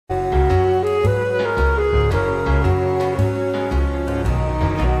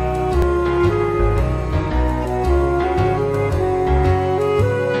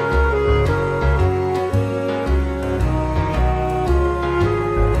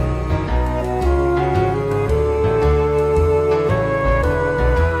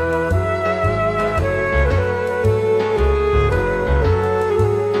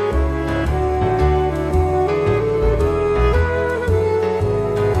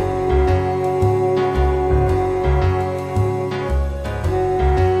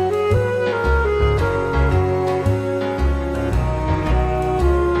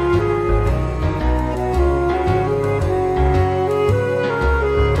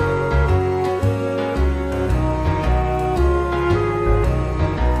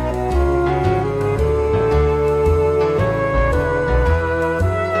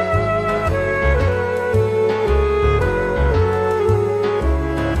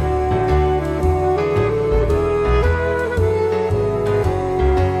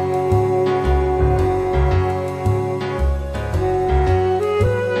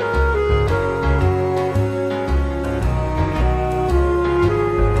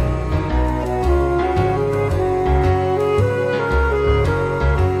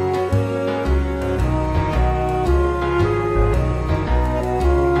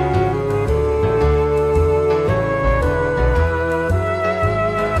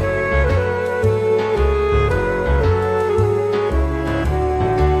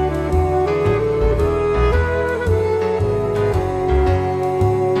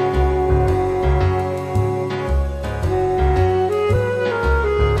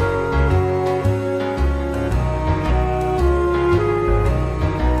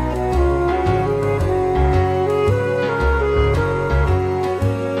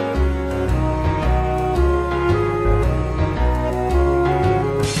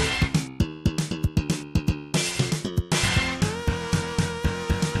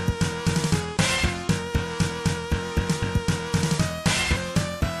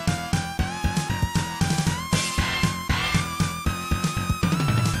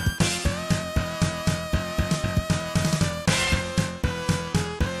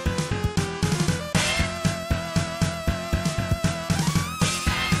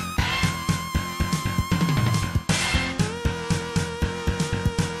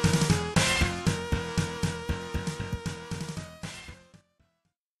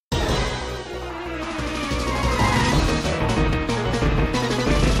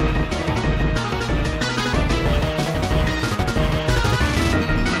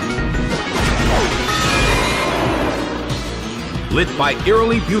Lit by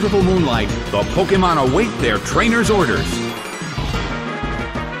eerily beautiful moonlight, the Pokémon await their trainer's orders.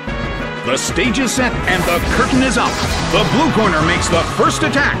 The stage is set and the curtain is up. The blue corner makes the first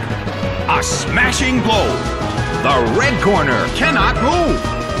attack. A smashing blow. The red corner cannot move.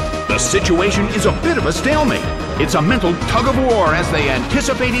 The situation is a bit of a stalemate. It's a mental tug of war as they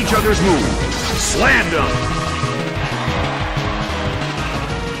anticipate each other's move. Slammed him.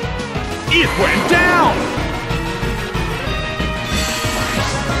 It went down.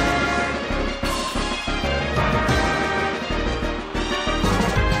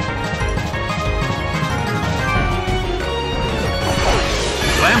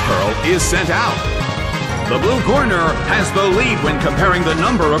 Clamperl is sent out. The blue corner has the lead when comparing the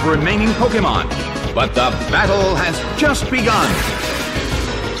number of remaining Pokémon, but the battle has just begun.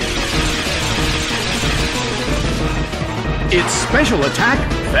 Its special attack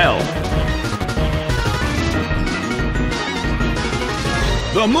fell.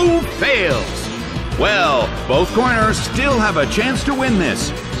 The move fails. Well, both corners still have a chance to win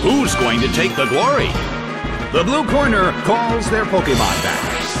this. Who's going to take the glory? The blue corner calls their Pokémon back.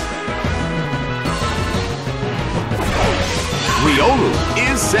 Riolu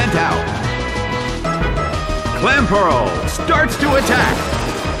is sent out. Clamperl starts to attack.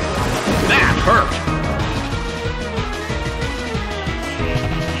 That hurt.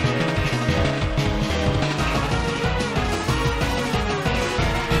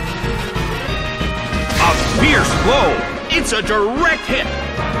 A fierce blow. It's a direct hit.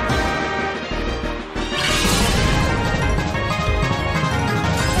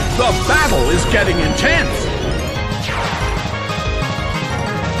 The battle is getting intense.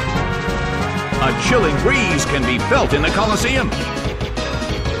 A chilling breeze can be felt in the Colosseum.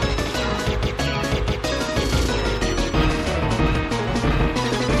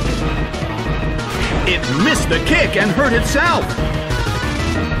 It missed the kick and hurt itself.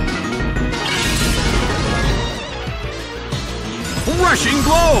 Rushing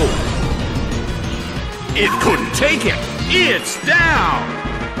blow. It couldn't take it. It's down.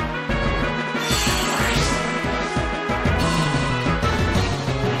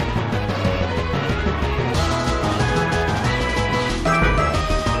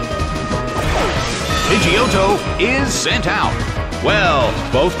 Pidgeotto is sent out. Well,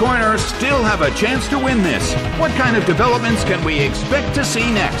 both corners still have a chance to win this. What kind of developments can we expect to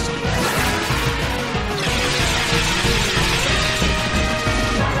see next?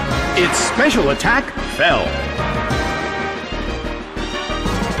 Its special attack fell.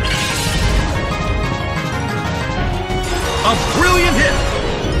 A brilliant hit.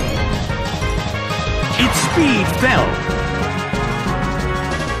 Its speed fell.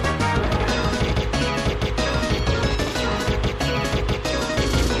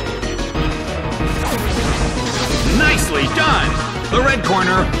 Nicely done! The red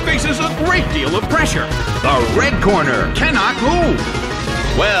corner faces a great deal of pressure. The red corner cannot move.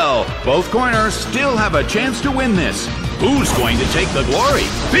 Well, both corners still have a chance to win this. Who's going to take the glory?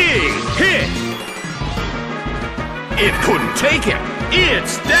 Big hit! It couldn't take it.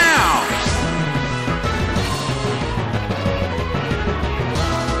 It's down!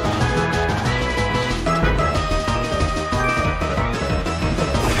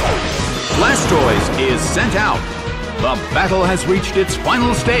 Blastoise is sent out. The battle has reached its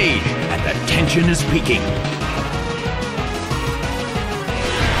final stage, and the tension is peaking.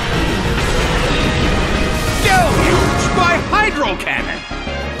 Deluge by Hydro Cannon!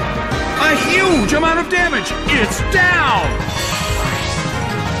 A huge amount of damage! It's down!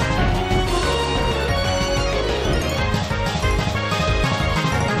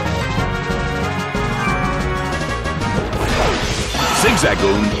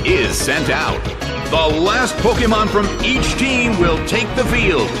 Zigzagoon is sent out. The last Pokémon from each team will take the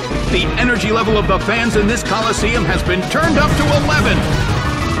field. The energy level of the fans in this Coliseum has been turned up to 11.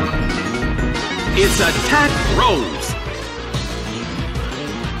 Its attack rose.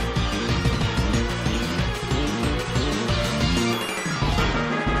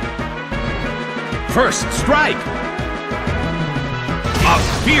 First strike. A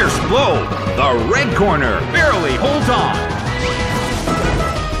fierce blow. The red corner barely holds on.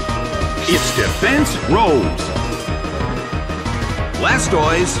 Its defense rose.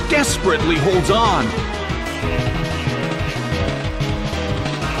 Blastoise desperately holds on.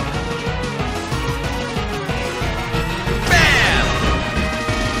 Bam!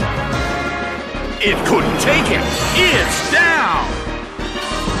 It couldn't take it. It's down.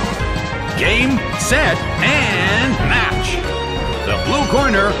 Game, set, and match. The blue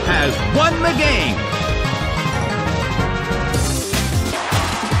corner has won the game.